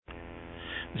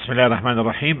بسم الله الرحمن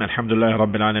الرحيم. Alhamdulillah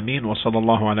Rabbil Alameen. Wa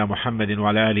sallallahu ala Muhammadin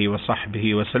wa ala alihi wa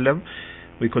sahbihi wa sallam.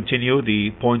 We continue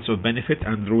the points of benefit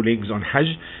and rulings on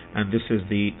Hajj, and this is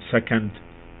the second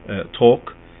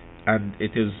talk, and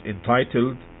it is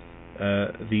entitled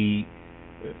the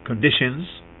conditions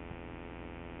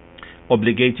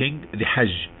obligating the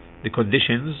Hajj. The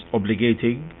conditions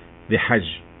obligating the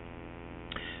Hajj.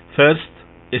 First,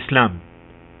 Islam.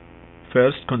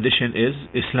 First condition is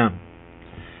Islam.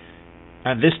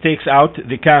 And this takes out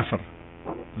the kafir.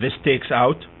 This takes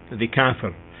out the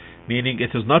kafir, meaning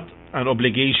it is not an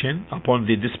obligation upon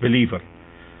the disbeliever.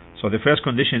 So the first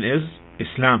condition is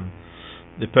Islam.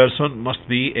 The person must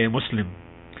be a Muslim.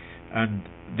 And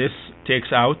this takes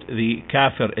out the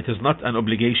kafir. It is not an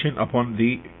obligation upon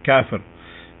the kafir,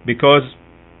 because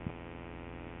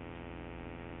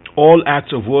all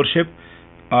acts of worship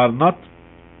are not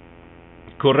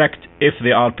correct if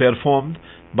they are performed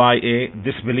by a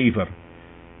disbeliever.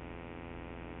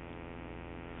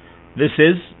 This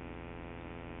is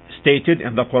stated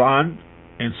in the Quran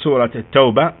in Surah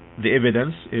At-Tawbah. The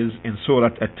evidence is in Surah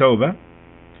At-Tawbah,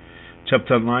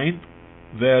 chapter 9,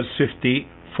 verse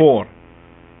 54.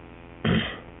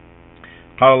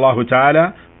 قال الله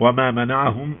تعالى: وما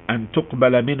منعهم أن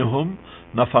تقبل منهم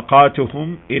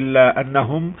نفقاتهم إلا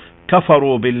أنهم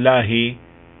كفروا بالله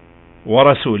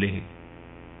ورسوله.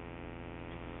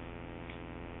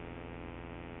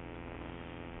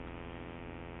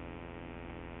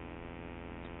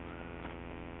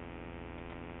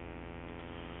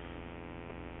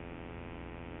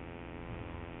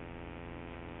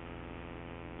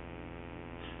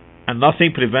 And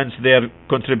nothing prevents their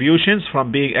contributions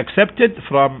from being accepted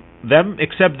from them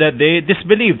except that they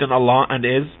disbelieved in Allah and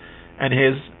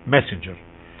His Messenger.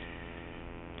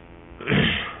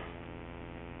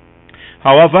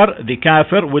 However, the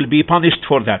kafir will be punished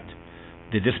for that.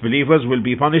 The disbelievers will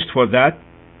be punished for that,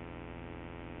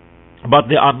 but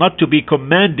they are not to be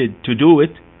commanded to do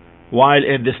it while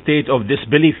in the state of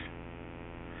disbelief,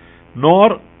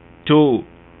 nor to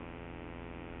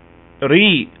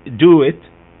redo it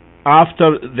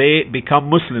after they become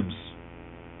Muslims.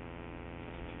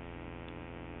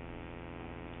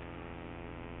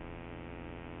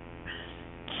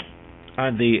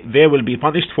 And they will be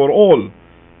punished for all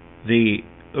the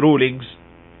rulings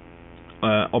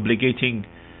obligating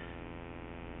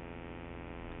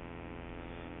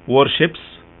worships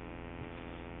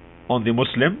on the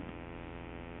Muslim,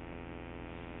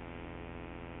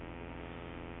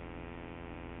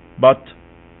 but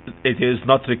it is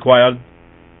not required.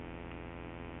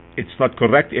 It's not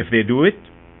correct if they do it,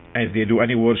 if they do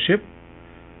any worship,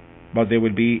 but they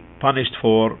will be punished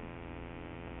for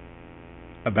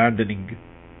abandoning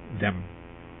them.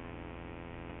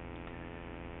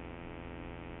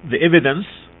 The evidence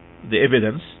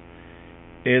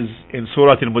is in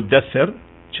Surah Al-Muddathir,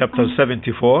 chapter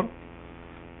 74,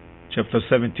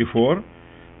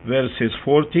 verses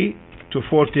 40 to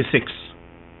 46.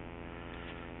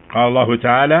 قال الله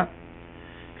تعالى: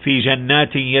 في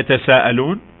جنات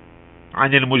يتساءلون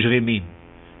عن المجرمين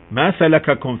ما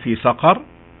سلككم في سقر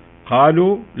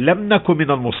قالوا لم نك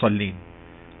من المصلين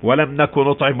ولم نك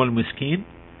نطعم المسكين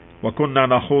وكنا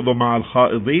نخوض مع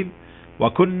الخائضين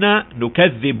وكنا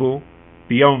نكذب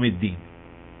بيوم الدين.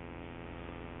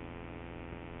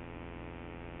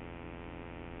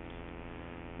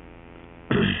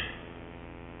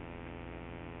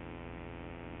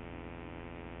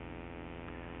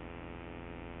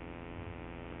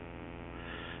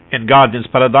 In Garden's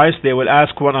Paradise, they will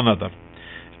ask one another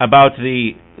about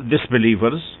the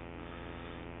disbelievers,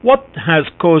 what has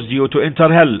caused you to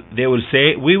enter hell? They will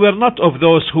say, we were not of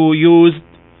those who used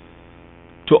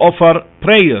to offer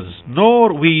prayers,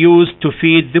 nor we used to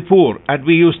feed the poor, and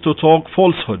we used to talk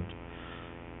falsehood,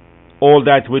 all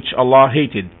that which Allah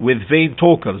hated, with vain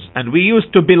talkers, and we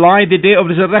used to belie the day of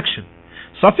resurrection.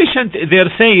 Sufficient,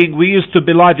 they're saying we used to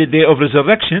belie the day of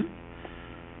resurrection,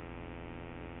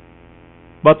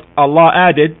 but Allah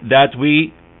added that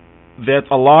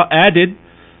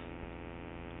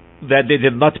they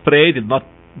did not pray, did not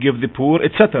give the poor,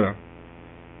 etc.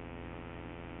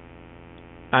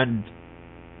 And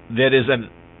there is an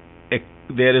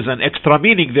extra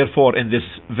meaning, therefore, in this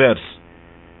verse,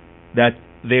 that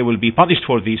they will be punished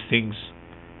for these things,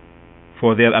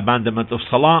 for their abandonment of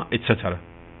Salah, etc.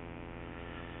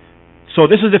 So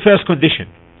this is the first condition.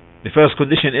 The first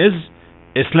condition is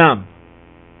Islam.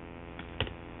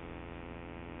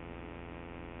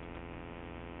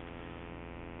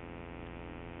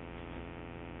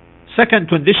 Second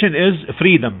condition is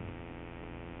freedom.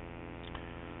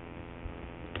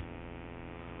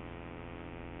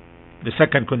 The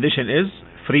second condition is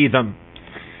freedom.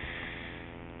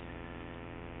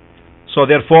 So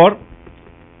therefore,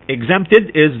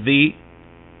 exempted is the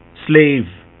slave,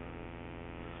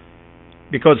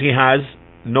 because he has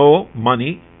no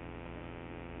money.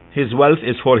 His wealth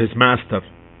is for his master,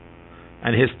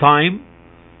 and his time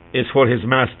is for his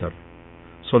master.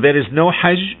 So there is no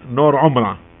Hajj nor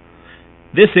Umrah.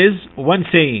 This is one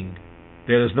saying.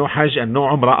 There is no Hajj and no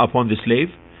Umrah upon the slave,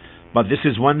 but this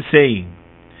is one saying.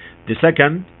 The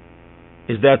second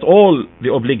is that all the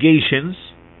obligations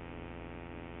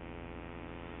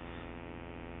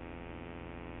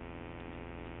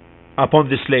upon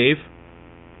the slave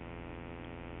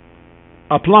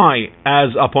apply as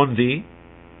upon the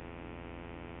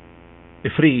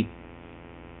free.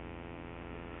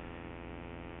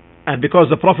 And because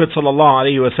the Prophet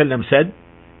ﷺ said,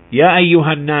 يا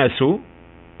أيها الناس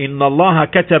إن الله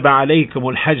كتب عليكم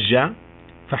الحج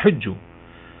فحجوا.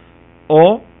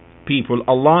 O people,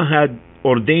 Allah had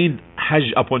ordained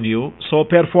Hajj upon you, so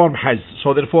perform Hajj.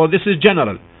 So therefore this is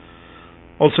general.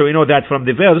 Also we know that from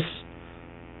the verse,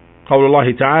 قول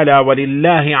الله تعالى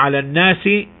ولله على الناس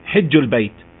حج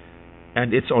البيت,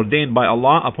 and it's ordained by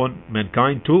Allah upon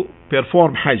mankind to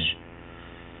perform Hajj.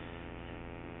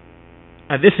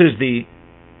 And this is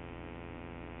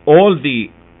all the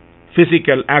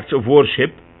physical acts of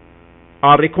worship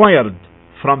are required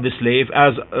from the slave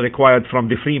as required from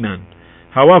the free man.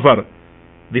 However,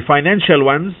 the financial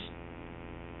ones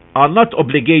are not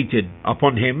obligated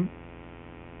upon him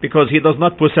because he does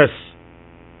not possess.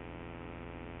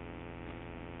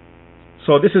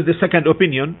 So this is the second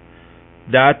opinion,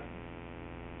 that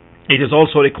it is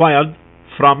also required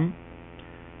from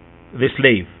the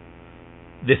slave.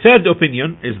 The third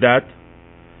opinion is that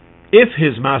if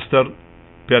his master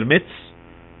permits,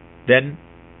 then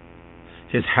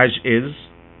his Hajj is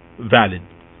valid.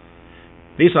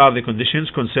 These are the conditions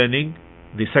concerning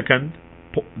the second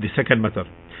matter.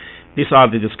 These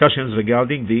are the discussions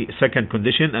regarding the second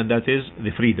condition, and that is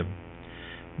the freedom.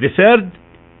 The third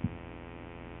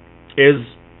is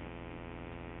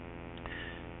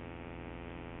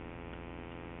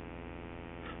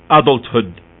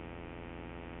adulthood,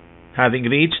 having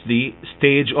reached the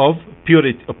stage of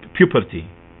puberty.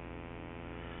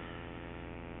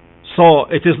 So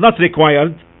it is not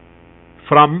required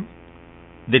from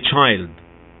the child.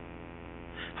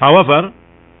 However,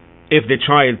 if the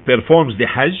child performs the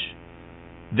Hajj,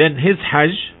 then his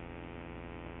Hajj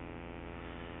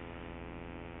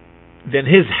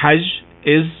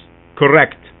is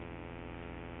correct.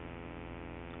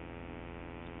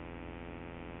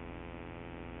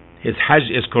 His Hajj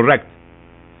is correct.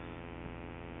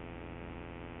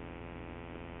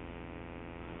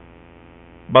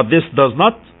 But this does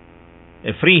not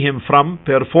free him from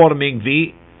performing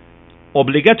the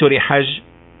obligatory Hajj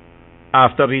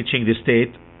after reaching the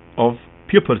state of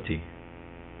puberty.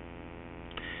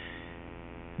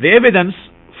 The evidence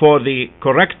for the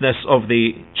correctness of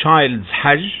the child's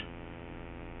Hajj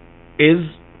is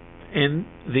in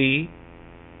the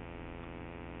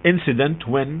incident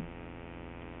when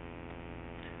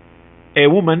a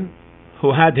woman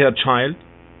who had her child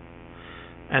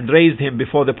and raised him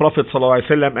before the Prophet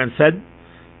ﷺ and said,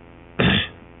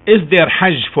 is there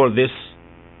Hajj for this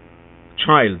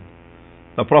child?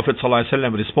 The Prophet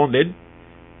ﷺ responded,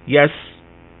 yes,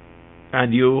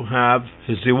 and you have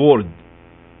his reward.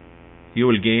 You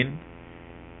will gain,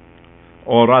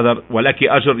 or rather, walaki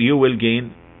ajr, you will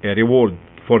gain a reward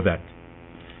for that.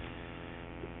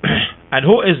 And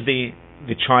who is the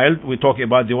child? We're talking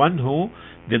about the one who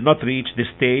did not reach the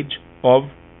stage of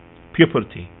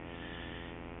puberty.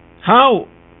 How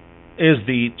is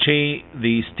the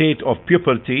state of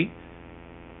puberty?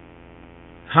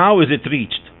 How is it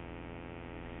reached?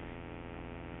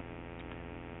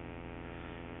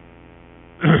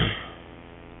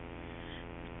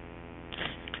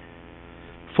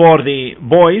 For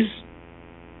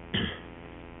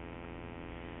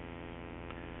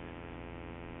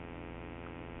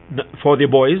the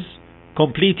boys,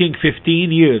 completing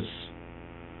 15 years.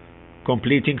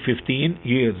 Completing 15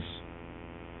 years.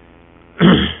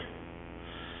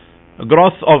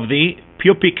 Growth of the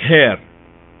pubic hair.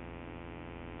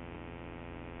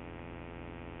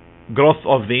 Growth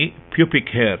of the pubic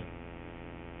hair.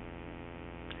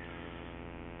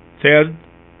 Third,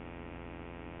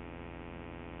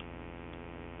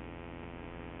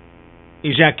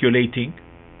 ejaculating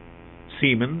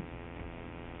semen.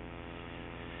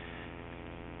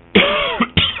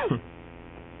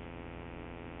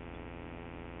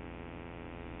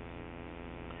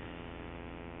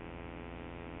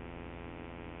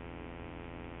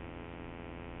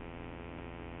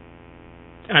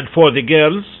 And for the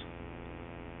girls,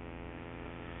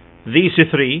 these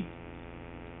three,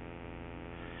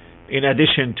 in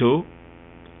addition to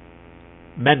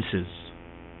menses,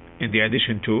 in the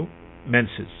addition to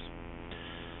menses.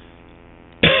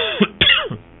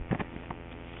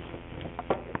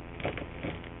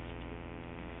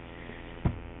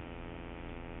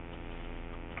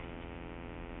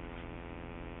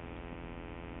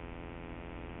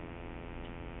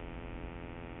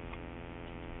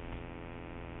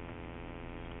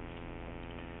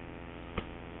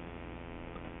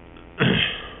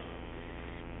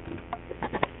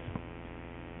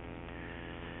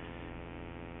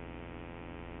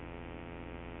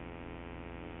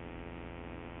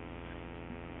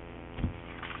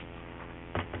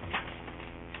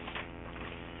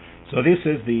 So this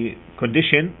is the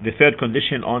condition, the third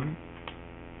condition on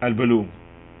al-bulugh.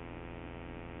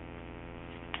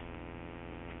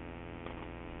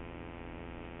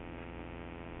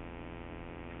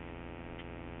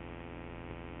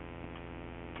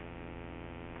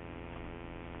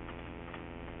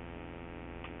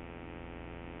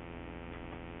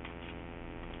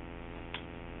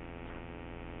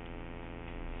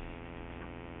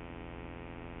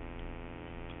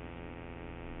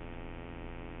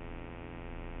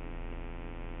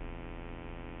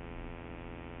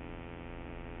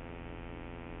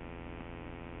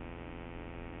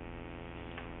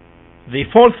 The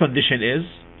fourth condition is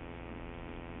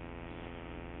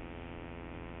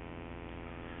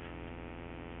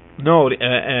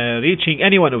reaching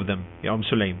any one of them, Ya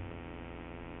Sulaim.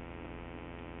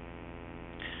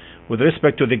 With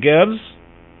respect to the girls,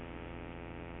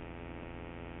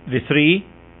 the three,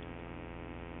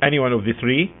 any one of the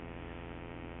three,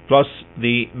 plus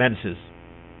the menses.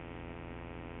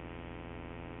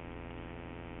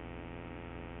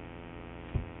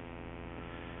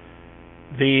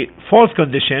 The fourth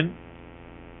condition,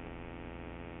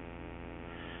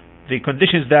 the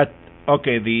conditions that,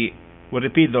 we'll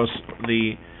repeat those,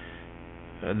 the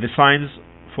signs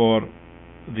for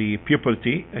the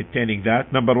puberty, attaining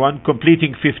that. Number one,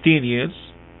 completing 15 years.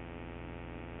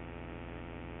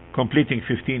 Completing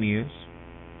 15 years.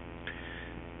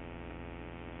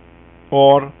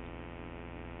 Or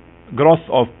growth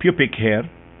of pubic hair.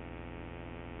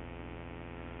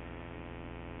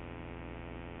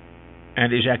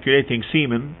 And ejaculating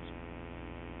semen.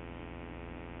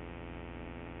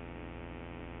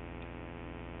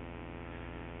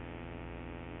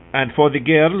 And for the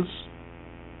girls,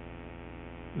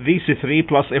 these three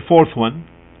plus a fourth one,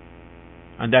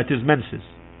 and that is menses.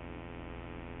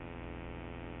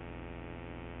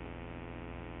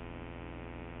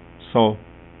 So,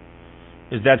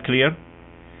 is that clear?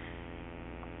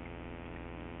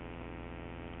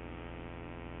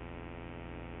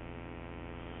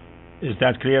 Is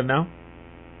that clear now?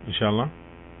 Inshallah.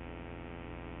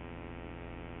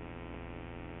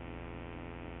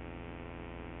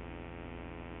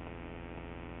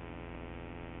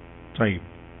 طيب.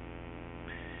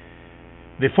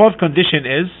 The fourth condition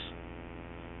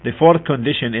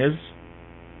is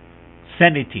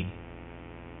sanity,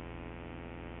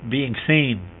 being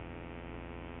sane.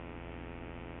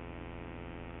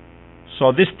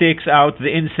 So this takes out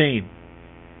the insane.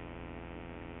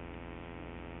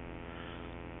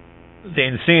 The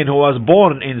insane who was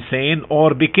born insane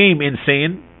or became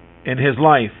insane in his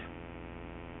life.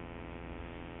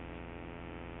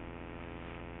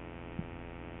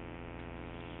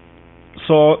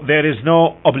 So there is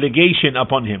no obligation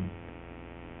upon him.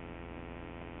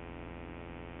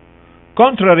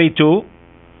 Contrary to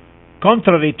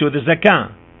the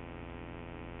zakah,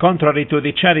 contrary to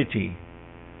the charity,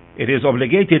 it is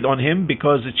obligated on him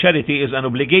because the charity is an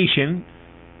obligation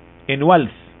in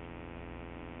wealth.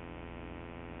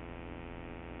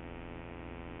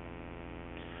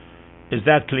 Is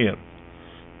that clear?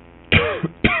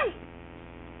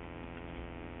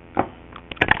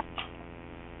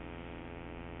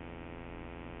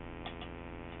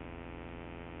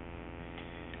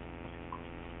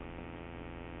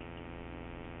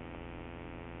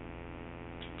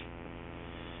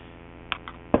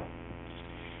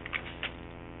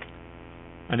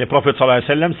 And the Prophet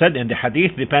ﷺ said in the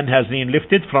hadith, the pen has been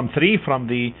lifted from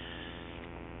the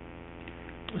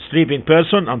sleeping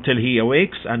person until he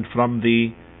awakes, and from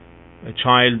the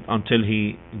child until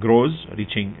he grows,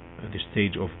 reaching the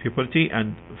stage of puberty,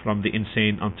 and from the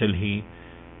insane until he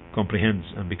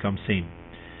comprehends and becomes sane.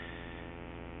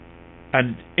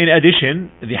 And in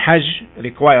addition, the Hajj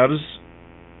requires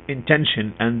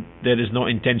intention, and there is no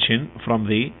intention from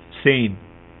the insane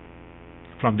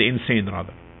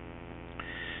rather.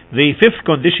 The fifth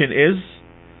condition is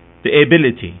the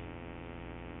ability.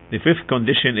 The fifth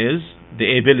condition is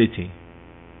the ability.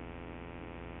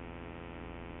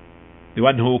 The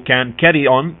one who can carry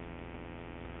on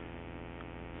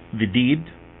the deed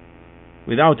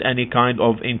without any kind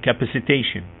of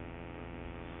incapacitation.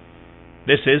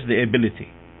 This is the ability.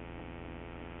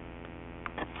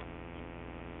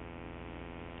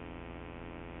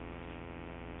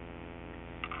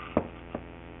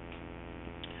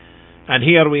 And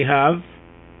here we have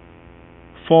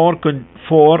four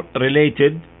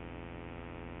related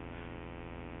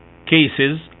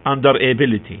cases under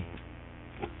ability.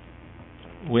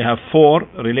 We have four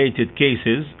related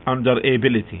cases under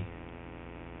ability.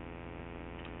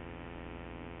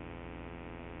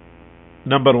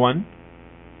 Number one,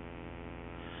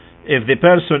 if the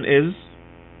person is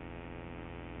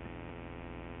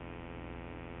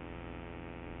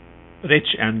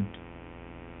rich and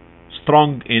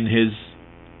strong in his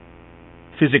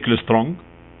physically strong,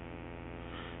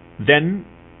 then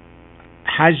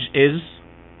Hajj is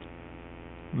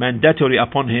mandatory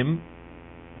upon him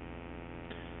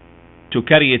to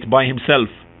carry it by himself.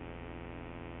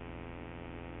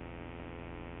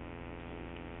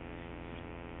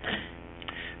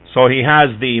 So he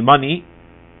has the money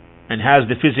and has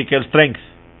the physical strength,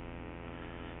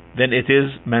 then it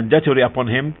is mandatory upon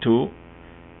him to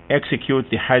execute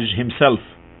the Hajj himself.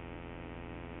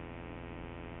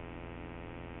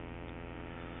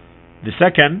 The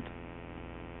second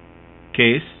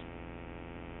case,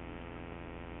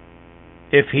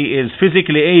 if he is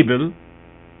physically able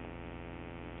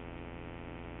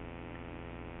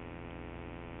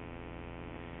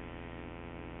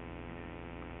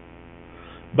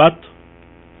but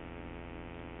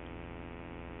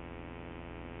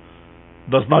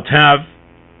does not have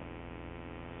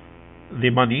the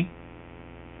money,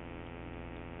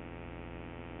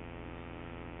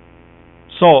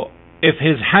 so if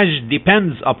his Hajj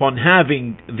depends upon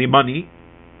having the money,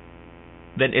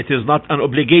 then it is not an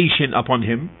obligation upon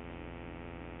him.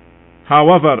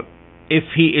 However, if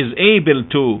he is able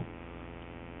to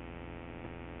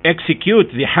execute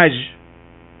the Hajj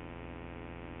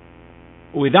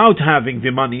without having the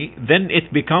money, then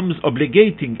it becomes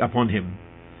obligating upon him.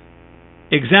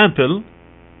 Example,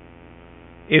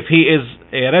 if he is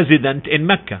a resident in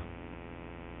Mecca,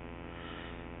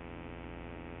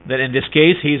 then in this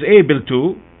case he is able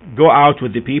to go out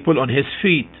with the people on his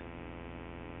feet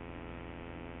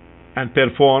and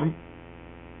perform,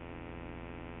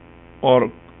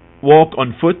 or walk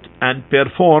on foot and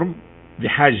perform the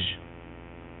Hajj.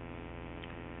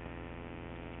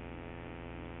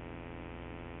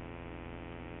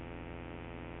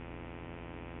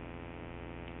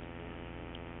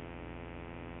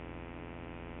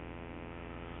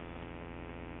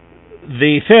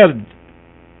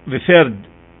 The third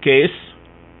case,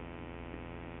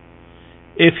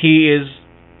 if he is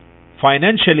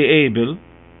financially able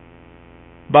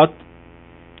but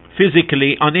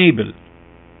physically unable,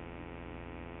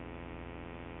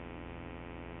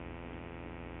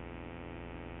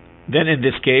 then in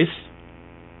this case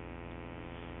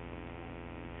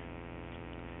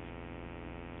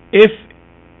if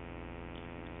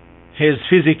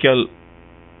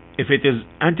it is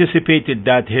anticipated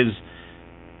that his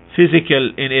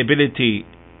physical inability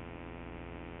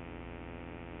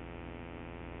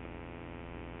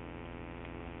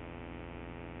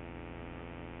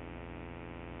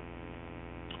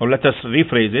or let us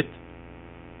rephrase it,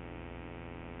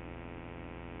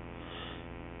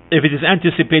 if it is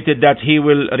anticipated that he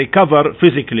will recover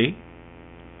physically,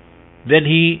 then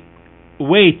he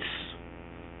waits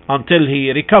until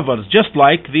he recovers, just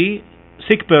like the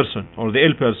sick person or the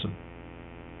ill person.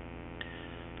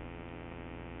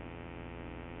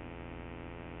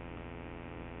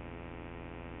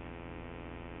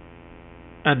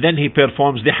 And then he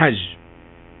performs the Hajj.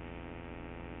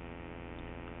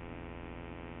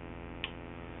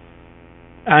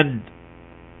 And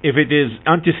if it is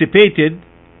anticipated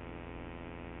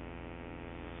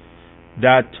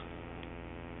that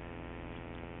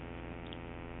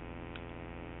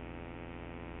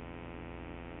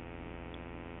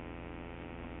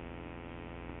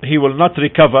he will not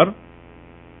recover,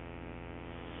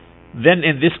 then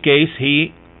in this case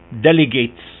he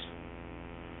delegates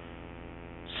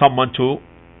someone to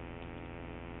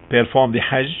perform the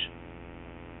Hajj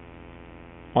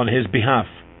on his behalf.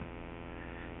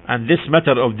 And this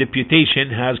matter of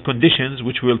deputation has conditions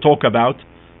which we'll talk about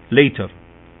later,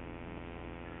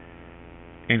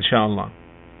 inshallah.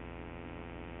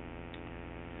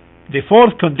 The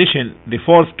fourth condition, the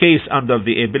fourth case under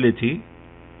the ability,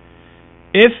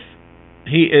 if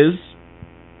he is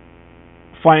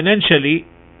financially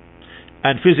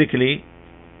and physically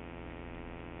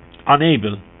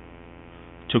unable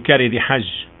to carry the Hajj,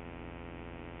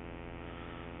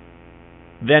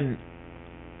 then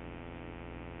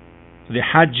the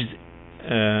Hajj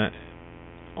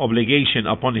obligation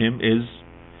upon him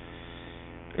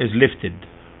is lifted.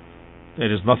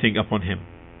 There is nothing upon him.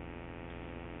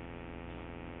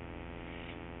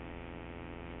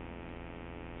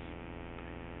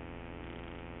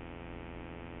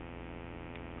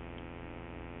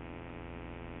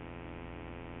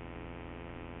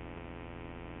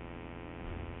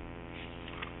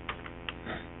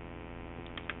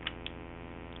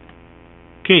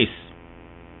 Case: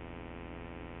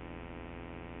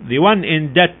 the one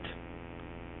in debt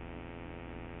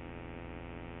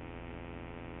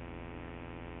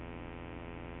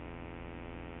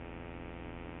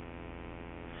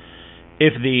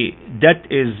if the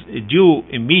debt is due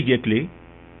immediately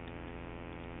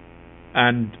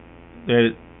and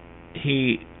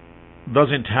he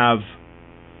doesn't have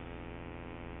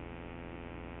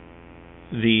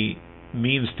the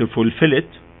means to fulfill it,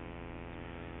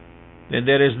 then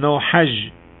there is no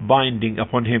Hajj binding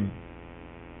upon him.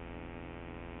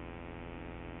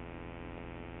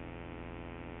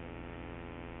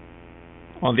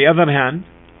 On the other hand,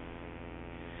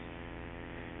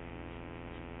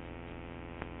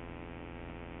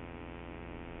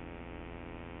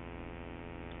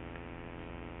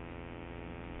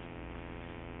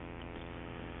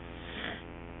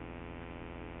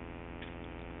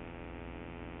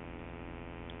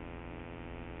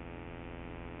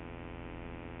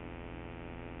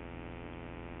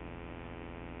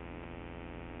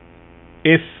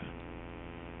 if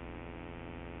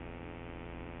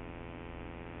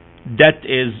debt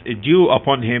is due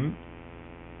upon him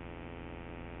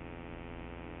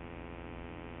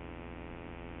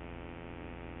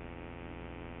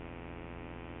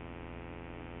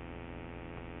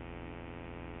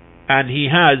and he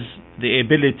has the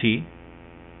ability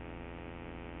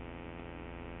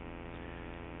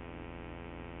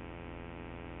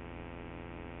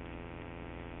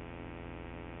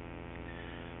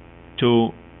to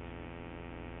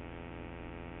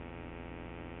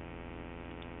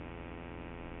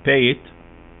pay it,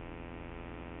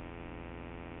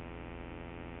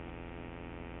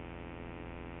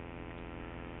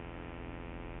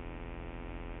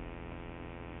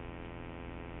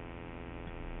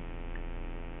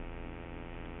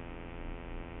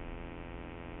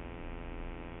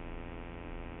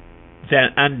 then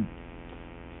and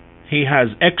he has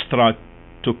extra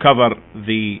to cover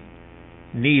the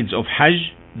needs of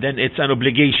Hajj, then it's an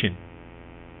obligation.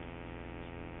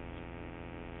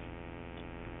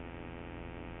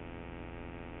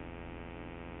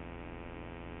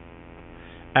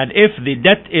 And if the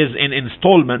debt is in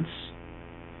installments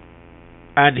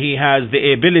and he has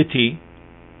the ability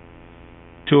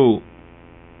to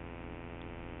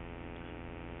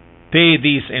pay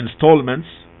these installments,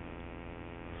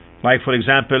 like for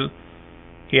example,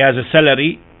 he has a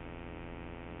salary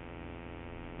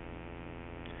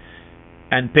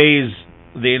and pays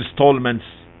the installments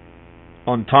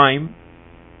on time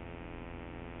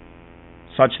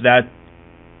such that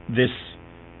this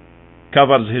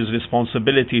covers his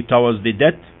responsibility towards the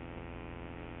debt,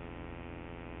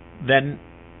 then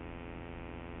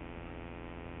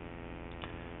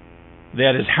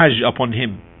there is Hajj upon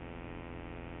him.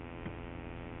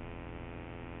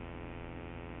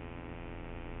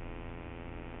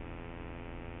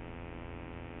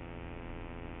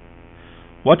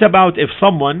 What about if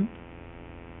someone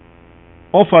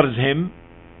offers him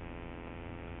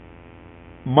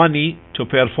money to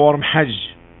perform Hajj?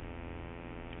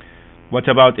 What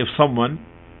about if someone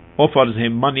offers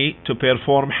him money to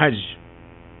perform Hajj?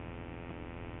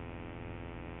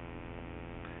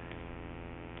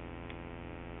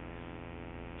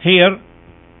 Here,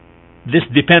 this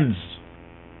depends.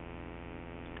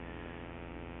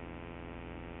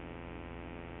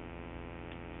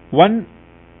 One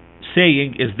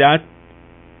saying is that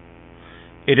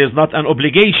it is not an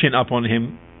obligation upon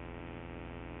him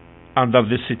under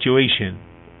this situation.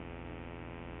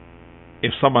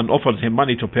 If someone offers him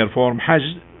money to perform Hajj,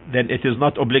 then it is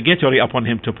not obligatory upon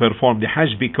him to perform the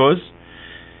Hajj, because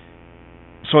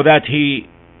so that he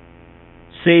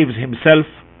saves himself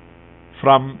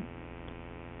from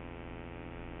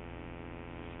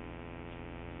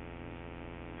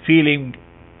feeling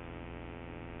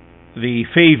the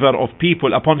favor of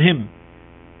people upon him.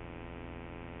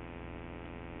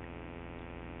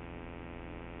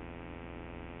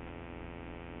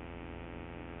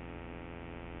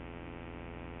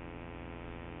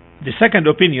 The second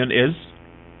opinion is,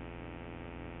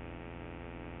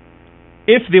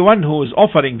 if the one who is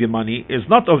offering the money is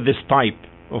not of this type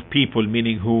of people,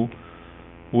 meaning who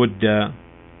would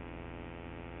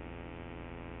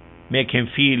make him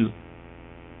feel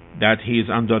that he is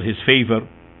under his favor,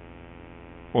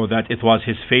 or that it was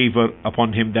his favor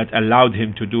upon him that allowed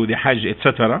him to do the Hajj,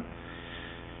 etc.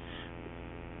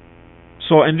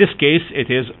 So in this case,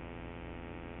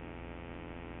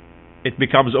 it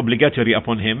becomes obligatory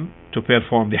upon him to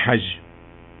perform the Hajj.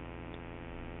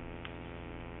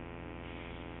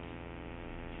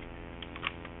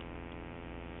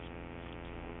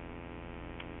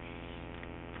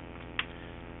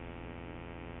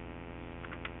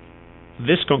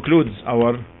 This concludes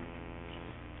our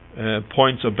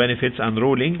points of benefits and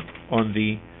ruling on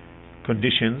the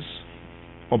conditions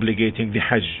obligating the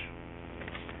Hajj.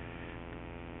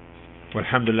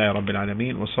 والحمد لله رب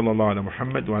العالمين وصلى الله على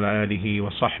محمد وعلى آله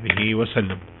وصحبه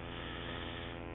وسلم.